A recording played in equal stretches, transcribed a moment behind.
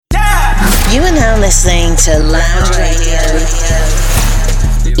You are now listening to Lounge Radio.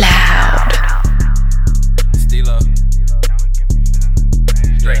 Loud. Stilo.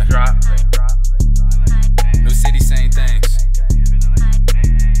 Straight drop. New city, same things.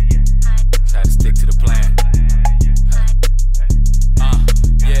 Try to stick to the plan.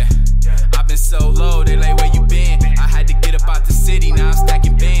 Yeah. I've been so low, they like, where you been? I had to get up out the city, now I'm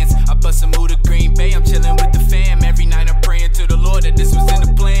stacking bands. I bust a move to Green Bay, I'm chilling with the fam. Every night I'm praying to the Lord that this was in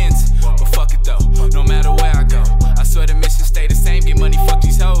the plans. But fuck it though, no matter where I go, I swear the mission stay the same. Get money, fuck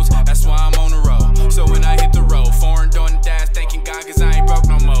these hoes, that's why I'm on the road. So when I hit the road, foreign doing the dash, thanking God cause I ain't broke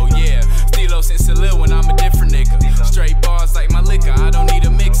no more. Yeah, Stilo since a little when I'm a different nigga. Straight bars like my liquor, I don't need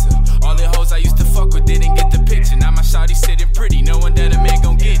a mixer. All the hoes I used to fuck with didn't get the picture. Now my shawty sitting pretty, knowing that a man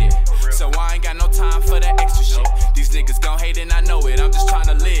gon' get it. So I ain't got no time for that extra shit. These niggas gon' hate and I know it, I'm just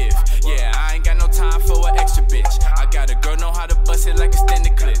tryna live. Yeah, I ain't got no time for an extra bitch. I got a girl know how to bust it like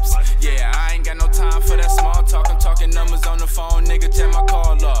extended clips. Yeah, I ain't got no time for that small talk. I'm talking numbers on the phone, nigga, check my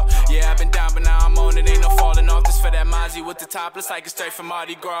call off. Yeah, I've been down, but now I'm on it, ain't no falling off. This for that Mozzie with the topless like it's straight from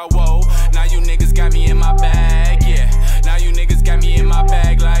Mardi Gras, whoa. Now you niggas got me in my bag, yeah. Now you niggas got me in my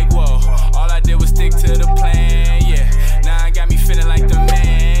bag like, whoa. All I did was stick to the plan, yeah. Now I got me feeling like the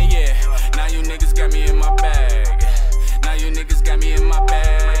man, yeah. Now you niggas got me in my bag. Now you niggas got me in my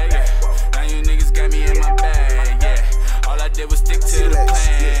bag. Yeah. Now you niggas got me in my bag. Yeah. All I did was stick to the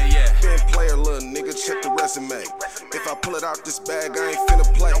plan. Yeah. Been player, little nigga, check the resume. If I pull it out this bag, I ain't finna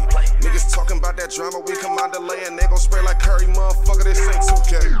play. Niggas talking about that drama, we come on delay and they gon' spray like Curry, motherfucker. This ain't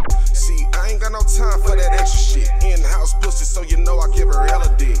 2K. See, I ain't got no time for that extra shit. In-house pussy, so you know I give her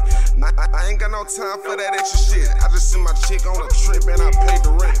hella dick. I ain't got no time for that extra shit. I just sent my chick on a trip and I paid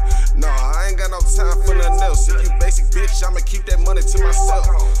the rent. No, I ain't got no time for nothing else. If you basic bitch, I'ma keep that money to myself.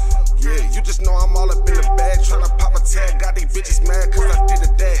 Yeah, you just know I'm all up in the bag, tryna pop a tag. Got these bitches mad cause I did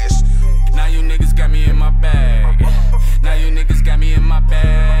a dash. Now you niggas got me in my bag. Now you niggas got me in my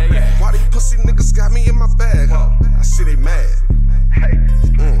bag. Why these pussy niggas got me in my bag? I see they mad.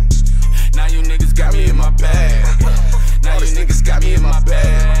 Now you niggas got me in my bag. Now you niggas got me in my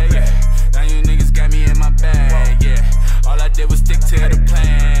bag. Now you niggas got me in my bag. Yeah. All I did was stick to the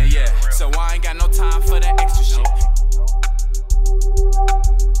plan. Yeah. So I ain't got no time for that extra shit.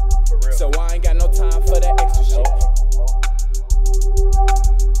 So I ain't got no time for that extra shit.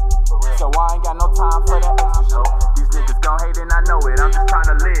 So I ain't got no time for that extra shit. These niggas gon' hate and I know it, I'm just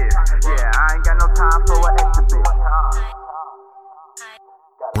tryna live. Yeah, I ain't got no time for an extra bitch.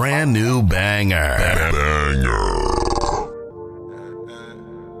 Brand new banger.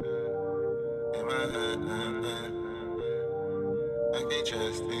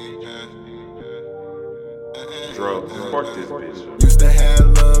 Drugs, fuck this bitch. Used to have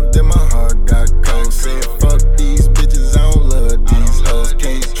love, then my heart got cold. Said fuck these bitches, I don't love these hoes.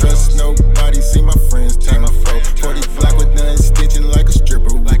 Can't trust nobody, see my friends turn fro. 40 flock with nothing stitching like a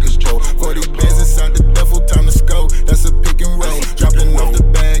stripper, like a stroll. 40 bands inside the duffel, time to scope. That's a pick and roll. Dropping off the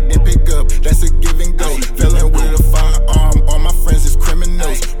bag, then pick up. That's a give and go. Fellin' with a firearm, all my friends is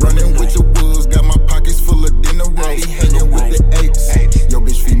criminals. Running with the wolves, got my pockets full of dinner roll. Be hanging with the apes. Yo,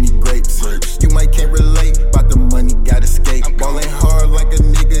 bitch, feed me grapes. You might can't relate, but the money got escape. Ballin' hard like a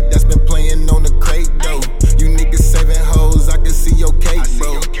nigga that's been playing on the crate, though. You niggas saving hoes, I can see your cake,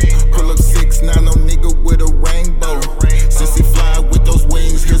 bro. Pull up 6'9", no nigga with a rainbow. Sissy fly with those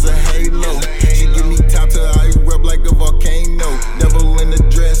wings, here's a halo. She give me top to I erupt like a volcano. Devil in the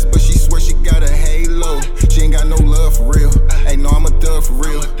dress, but she swear she got a halo. She ain't got no love for real. Hey, no, I'm a thug for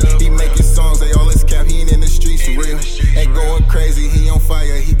real. He making songs, they all his cap, he ain't in the streets for real. Ain't going crazy, he on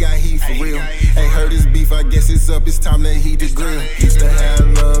fire, he got heat for real. Hey, heard his beef, I guess it's up, it's time to heat the grill. Used to have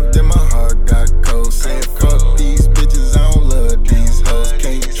love, then my heart got cold. Said fuck these bitches, I don't love these hoes.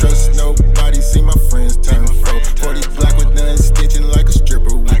 Can't trust nobody, see my friends turn fro. 40 black with nothing stitching like a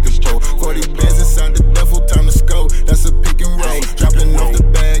stripper with a pole. 40 bands inside the duffel, time to scope. That's a pick and roll. Dropping off the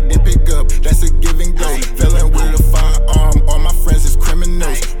bag, then pick up. That's a give and go. Fellin' with a firearm, all my friends is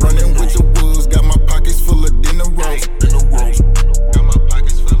criminals. Running with the wolves, got my pockets full of dinner rolls. Got my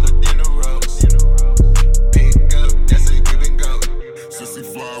pockets full of dinner rolls. Pick up, that's a give and go. Sissy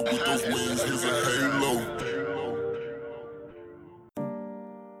fly with those wings, here's a halo.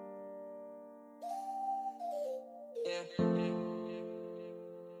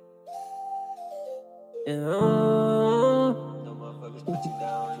 No motherfuckers put you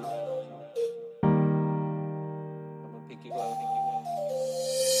down. I'ma pick you up.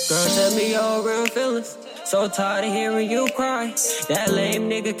 Girl, tell me your real feelings. So tired of hearing you cry. That lame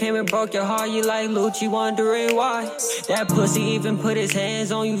nigga came and broke your heart. You like Lucci, wondering why. That pussy even put his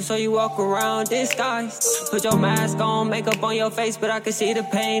hands on you, so you walk around disguised. Put your mask on, makeup on your face, but I can see the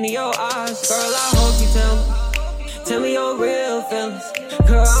pain in your eyes. Girl, I hope you tell me your real feelings.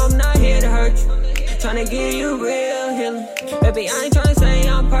 Girl, I'm not here to hurt you, tryna give you real healing. Baby, I ain't tryna say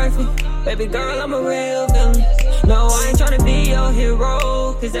I'm perfect. Baby girl, I'm a real villain. No, I ain't tryna be your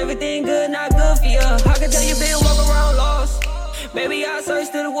hero, cause everything good, not good for you. I can tell you been walking around lost. Baby, I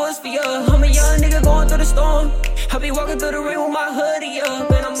searched through the woods for you. I'm a young nigga going through the storm. I be walking through the rain with my hoodie up,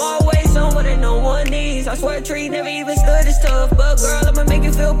 and I'm always somewhere that no one needs. I swear a tree never even stood this tough. But girl, I'ma make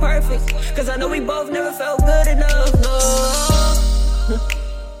you feel perfect, cause I know we both never felt good enough, no.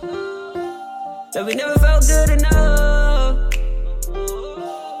 That we never felt good enough.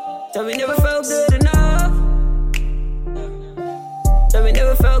 That we never felt good enough. That we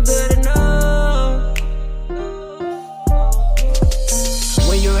never felt good enough.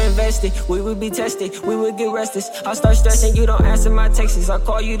 When you're invested, we would be tested, we would get restless. I start stressing, you don't answer my texts. I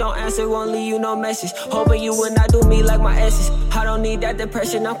call you, don't answer, won't leave you no message. Hoping you would not do me like my exes. I don't need that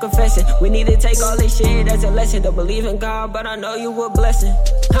depression, I'm confessing. We need to take all this shit as a lesson. Don't believe in God, but I know you a blessing.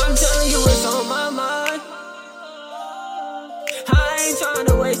 I'm telling you what's on my mind. I ain't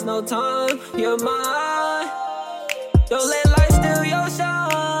tryna waste no time, you're mine. Don't let light steal your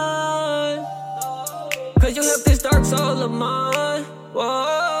shine, cause you help this dark soul of mine.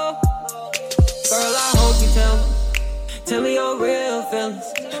 Whoa. Girl, I hope you tell me your real feelings.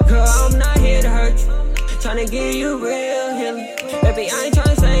 Girl, I'm not here to hurt you, tryna give you real healing. Baby, I ain't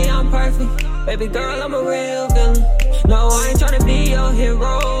tryna say I'm perfect. Baby girl, I'm a real villain. No, I ain't tryna be your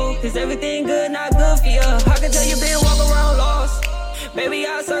hero, cause everything good, not good for you. I can tell you been walking around lost. Baby,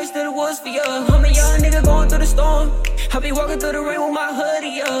 I searched through the woods for you. I'm a young nigga going through the storm. I be walking through the rain with my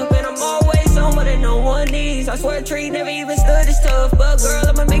hoodie up, and I'm always somewhere that no one needs. I swear a tree never even stood this tough. But girl,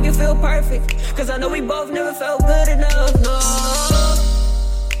 I'ma make you feel perfect, cause I know we both never felt good enough, no.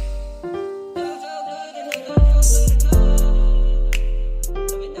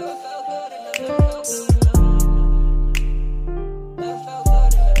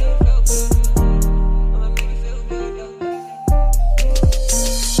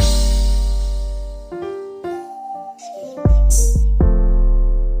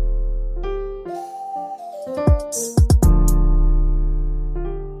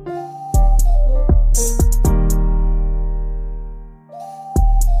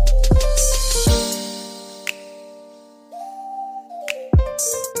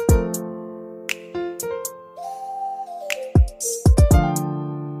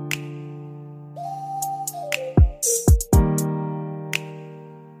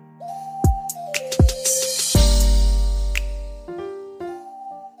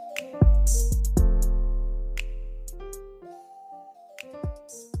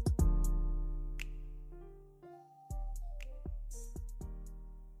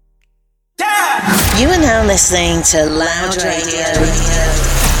 You are now listening to Loud Radio.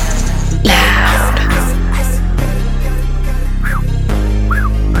 Loud.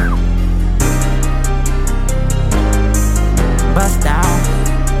 Bust down,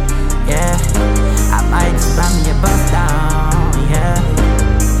 yeah. I might just buy me a bust down, yeah.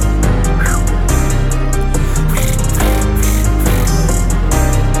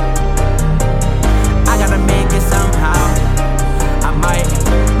 I gotta make it somehow. I might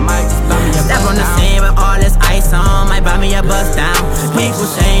just buy me a bust down. Step on the scene with all this ice on, might buy me a bust down. People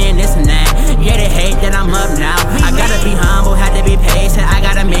saying this and that, yeah, they hate that I'm up now. I gotta be humble, had to be patient. I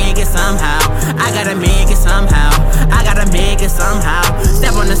gotta make it somehow. I gotta make it somehow. I gotta make it somehow.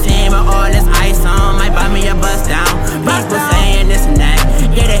 Step on the scene with all this ice on, might buy me a bust down. People saying this and that,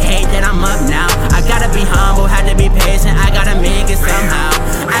 yeah, they hate that I'm up now. I gotta be humble, had to be patient. I gotta make it somehow.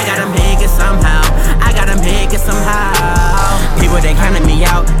 I gotta make it somehow. I gotta make it somehow. People, they counting me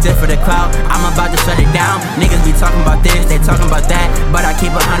out just for the clout. I'm about to shut it down. Niggas be talking about this, they talking about that, but I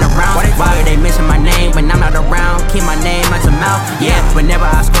keep 100 rounds. Why they mention my name when I'm not around? Keep my name out your mouth. Yeah, whenever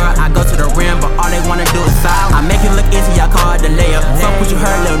I score, I go to the rim, but all they wanna do is foul. I make it look easy, I call it the layup. Fuck what you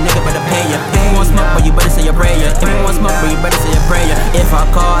heard, little nigga, better pay ya. If you want smoke, but you better say your prayer. If you want smoke, but you better say your prayer. If I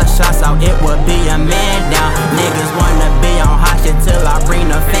call shots out, it would be a man down. Niggas wanna be on hot shit till I bring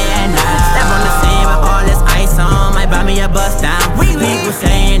the fan out. Step on the scene with all this ice on, might buy me a bust down. People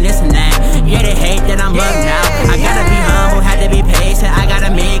saying this and that, yeah, they hate that I'm up now. I gotta be humble, had to be patient. I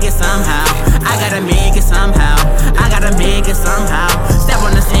gotta make it somehow. I gotta make it somehow. I gotta make it somehow. Step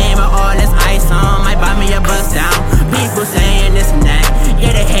on the scene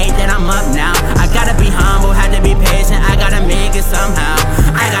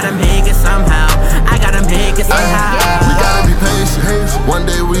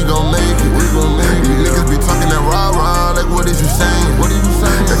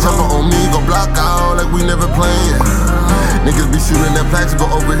wax go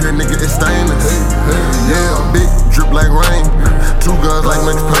over here, nigga, it's stainless. Yeah, big drip like rain. 2 guns like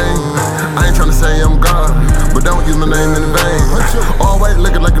Max Payne. I ain't tryna say I'm God, but don't use my name in vain. All white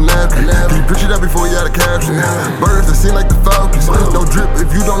looking like a napkin. Can you picture that before you had a caption? Birds that seem like the Falcons. Don't drip if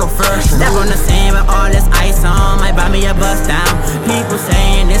you don't know fashion. Step on the scene with all this ice on, might buy me a bust down. People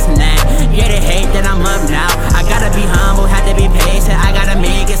saying this and that, yeah, they hate that I'm up now. I gotta be humble, have to be patient. I gotta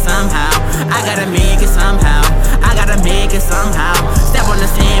make it somehow. I gotta make it somehow. I gotta make it somehow. Step on the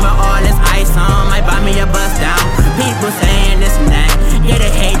scene with all this ice on, might buy me a bust down. People saying this and that, yeah,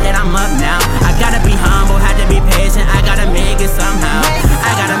 they hate that I'm up now. I gotta be humble, have to be patient. I gotta make it somehow.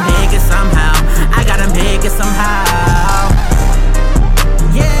 I gotta make it somehow. I gotta make it somehow.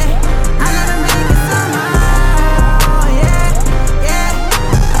 Yeah, I gotta make it somehow. Yeah, yeah,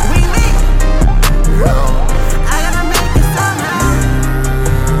 we lit. I gotta make it somehow.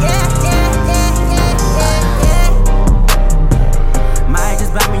 Yeah, yeah, yeah, yeah, yeah, yeah. Might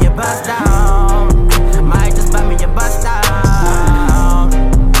just buy me a bust down. Might just buy me a bust down.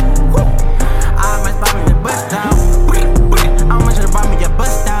 I might buy me a bust down. I want you to buy me a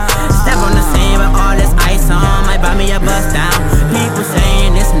bust down. Step on the scene with all this ice on, might buy me a bust down. People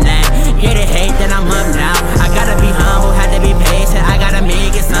saying this and that, yeah, they hate that I'm up now. I gotta be humble, have to be patient. I gotta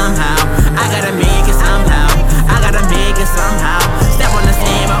make it somehow. I gotta make it somehow. I gotta make it somehow. Step on the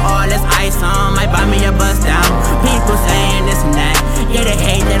scene with all this ice on, might buy me a bust down. People saying this and that, yeah, they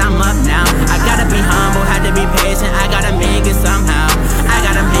hate that I'm up now. I gotta be humble, have to be patient. I gotta make it somehow. I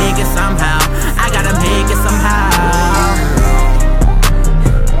gotta make it somehow. I gotta make it somehow.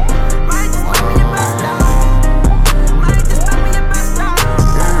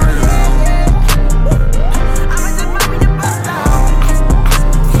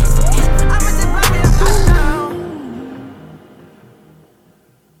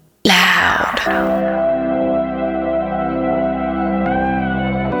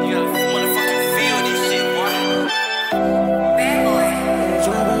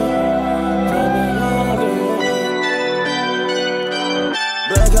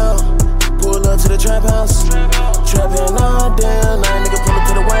 Trap house, trapping all damn night, nigga pull up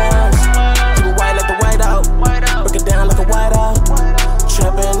to the White House. Keep it white like the white out, break it down like a white out.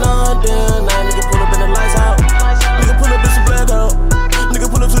 Trapping all damn night, nigga pull up and the lights out. Nigga pull up, it's a blackout. Nigga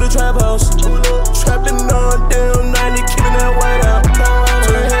pull up to the trap house. Trapping all damn night, nigga keeping that white out.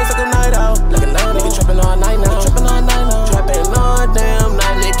 Turn hands like a night out, like a night. Nigga trapping all night now, trapping all night now. Trapping all damn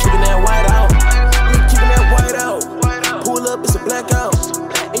night, nigga keeping that white out. Nigga keeping that white out. Pull up, it's a blackout.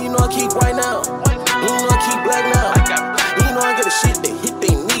 And you know I keep white now. You know I keep black now. You know I get a shit that hit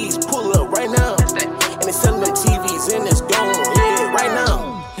their knees. Pull up right now. And they selling their TVs and it's gone. Yeah, right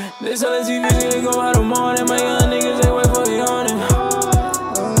now. They selling TVs, they go out the morning. My young niggas, they wait for the yawning.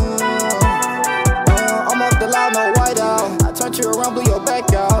 I'm off the loud, no white out. I turned you around, blew your back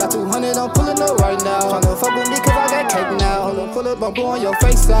out. Got 200, I'm pulling up right now. Tryna fuck with me cause I got cake now. Hold up, pull up, I'm blowing your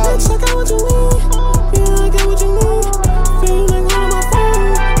face out. Bitch, I got what you need. Yeah, I got what you need. Feel like on my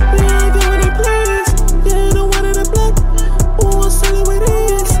phone. Yeah, I got what they please. Yeah, the one in the black. Ooh, I'm selling with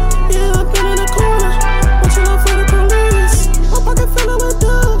this. Yeah, I've been in the corner, watching out for the police. My pocket filling with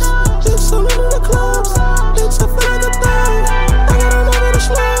dubs. Bitch, I'm in the clubs. Bitch, I feel like a thug. I got a lot of the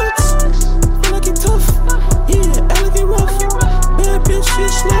slugs. Feel like it tough. Yeah, elegant rough. Bad bitch, shit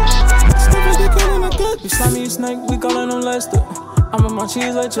slow. Stuffing dick in the gut. You slimy, you snake, we callin' them Lester. I'm on my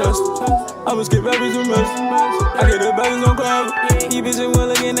cheese like Chester. I was skip rappers too much. I get the bags on crowd. These bitches were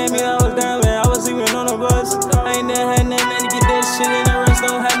looking at me, I was down there. I was sleeping on the bus. I ain't never had nothing to get that shit in the rest.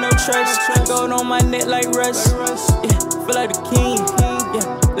 Don't have no trust. Gold on my neck like Russ. Yeah, feel like the king. Yeah,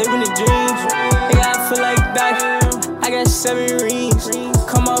 living the dream. Yeah, I feel like that. I got 7 rings.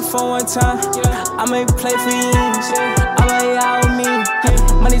 Come up for one time. I may play for years. I might out me.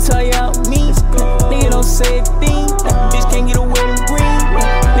 Money tell you out me. Nigga don't say a thing. Bitch can't get away with green.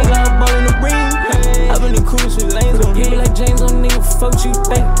 Nigga I'm ballin' the ring. I've been in cruise with lanes on me like James on nigga. Fuck you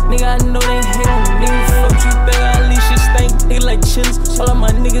think. Nigga I know they hate on nigga. Fuck you think. I leave shit stink. Nigga like chillers. All of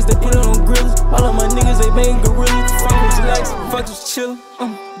my niggas they put it on grills. All of my niggas they made gorillas. Fuck with relax. Fuck just chill.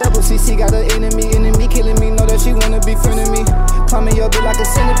 Double CC got an enemy killing me. Know that she wanna be friending me. Climbing your bit like a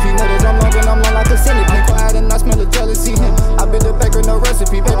centipede. Know that I'm long and I'm long like a centipede. Quiet and I smell the jealousy. I been the baker, no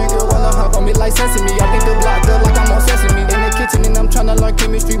recipe. Baby girl wanna hop on me like sesame. I think the block good like I'm on sesame. In the kitchen and I'm tryna learn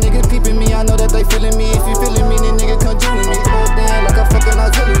chemistry. Niggas peeping me, I know that they feeling me. If you feeling me, then nigga come join me. Throw it down like a fucking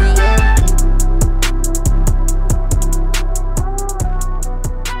auxiliary, yeah.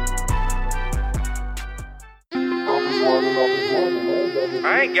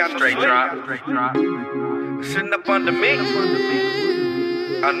 I ain't got no straight drop. Sitting up under me.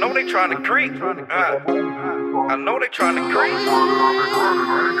 I know they trying to creep. I know they trying to creep.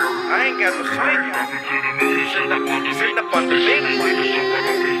 I ain't got no sleep. Sitting up on the beat.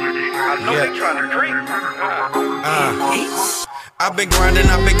 I know they trying to creep. I've been grinding,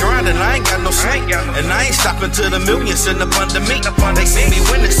 I ain't got no sleep. And I ain't stopping till the millions sitting up under me. They see me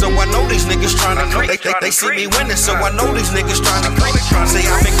winning, so I know these niggas trying to creep. They see me winning, so I know these niggas trying to creep. Say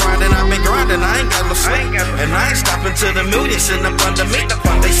I've been grinding, I ain't got no sleep. And I ain't stopping till the millions sitting up under me.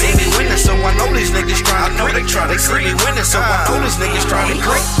 They see me winning, so I know these niggas trying to creep. They see me winning, so I know these niggas trying to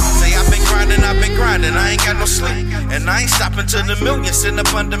creep. Say I've been grinding, I ain't got no sleep. And I ain't stopping till the millions sitting up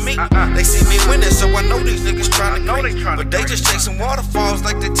under me. They see me winning, so I know these niggas trying to creep. But they just chasing waterfalls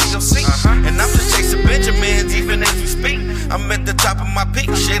like the TLC. And I'm just chasing Benjamins even as we speak. I'm at the top of my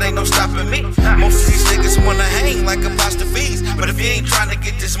peak, shit ain't no stopping me. Most of these niggas wanna hang like apostrophes. But if you ain't trying to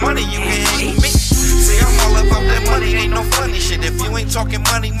get this money, you can hang with me. See, I'm all about that money, ain't no funny shit. If you ain't talking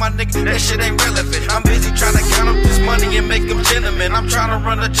money, my nigga, that shit ain't relevant. I'm busy trying to count up this money and make them gentlemen. I'm trying to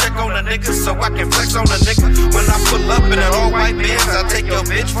run a check on a nigga so I can flex on a nigga. When I pull up in an all white Benz, I take your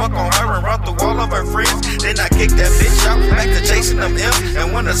bitch, fuck on her and run through all of her friends. Then I kick that bitch out, back to chasing them M's. And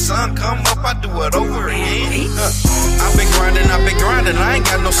when the sun come up, I do it over again. I've been grinding, I ain't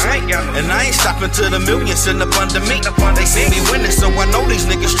got no sleep. And I ain't stopping till the millions sitting up under me. They see me winning, so I know these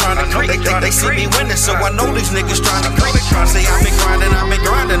niggas trying to creep. They see me winning, so I know these niggas trying to creep. Say I've been grinding,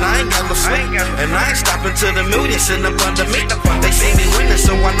 I ain't got no sleep. And I ain't stopping till the millions sitting up under me. They see me winning,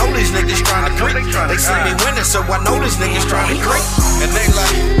 so I know these niggas trying to creep. They see me winning, so I know these niggas trying to creep. And they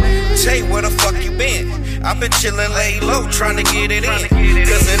like, Tay, where the fuck you been? I've been chillin' lay low, trying to get it in.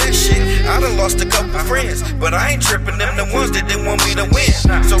 Cause of that shit, I done lost a couple friends. But I ain't trippin' them the ones that didn't want me to win.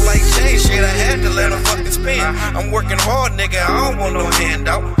 So like Jay shit, I had to let them fucking spin. I'm working hard, nigga, I don't want no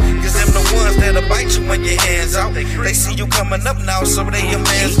handout. Cause them the ones that'll bite you when your hands out. They see you coming up now, so they your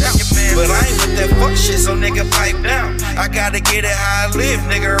man's out. But I ain't with that fuck shit, so nigga pipe down. I gotta get it how I live,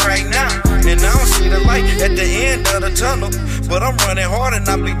 nigga, right now. And I don't see the light at the end of the tunnel. But I'm running hard and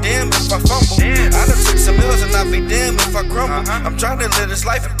I'll be damned if I fumble. I done took some L's and I'll be damned if I crumble. I'm trying to live this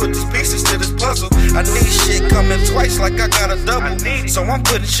life and put these pieces to this puzzle. I need shit coming twice like I got a double. So I'm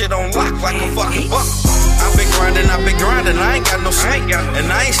putting shit on lock like a fucking buckle. I've been grinding, I ain't got no sleep.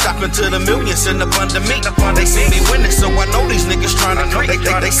 And I ain't stopping till the millions sitting up under me. They see me winning, so I know these niggas trying to creep.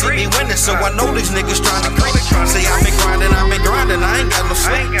 They see me winning, so I know these niggas trying to creep. Say I've been grinding, I ain't got no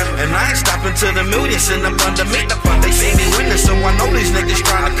sleep. And I ain't stopping till the millions sitting up under me. They see me winning, so I know these niggas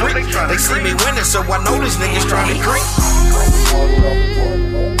trying to creep. They see me winning, so I know these niggas trying to creep. They see me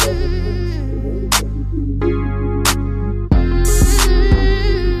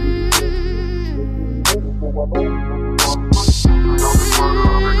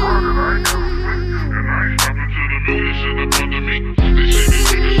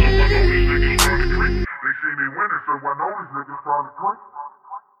winning, so I know these niggas trying to creep.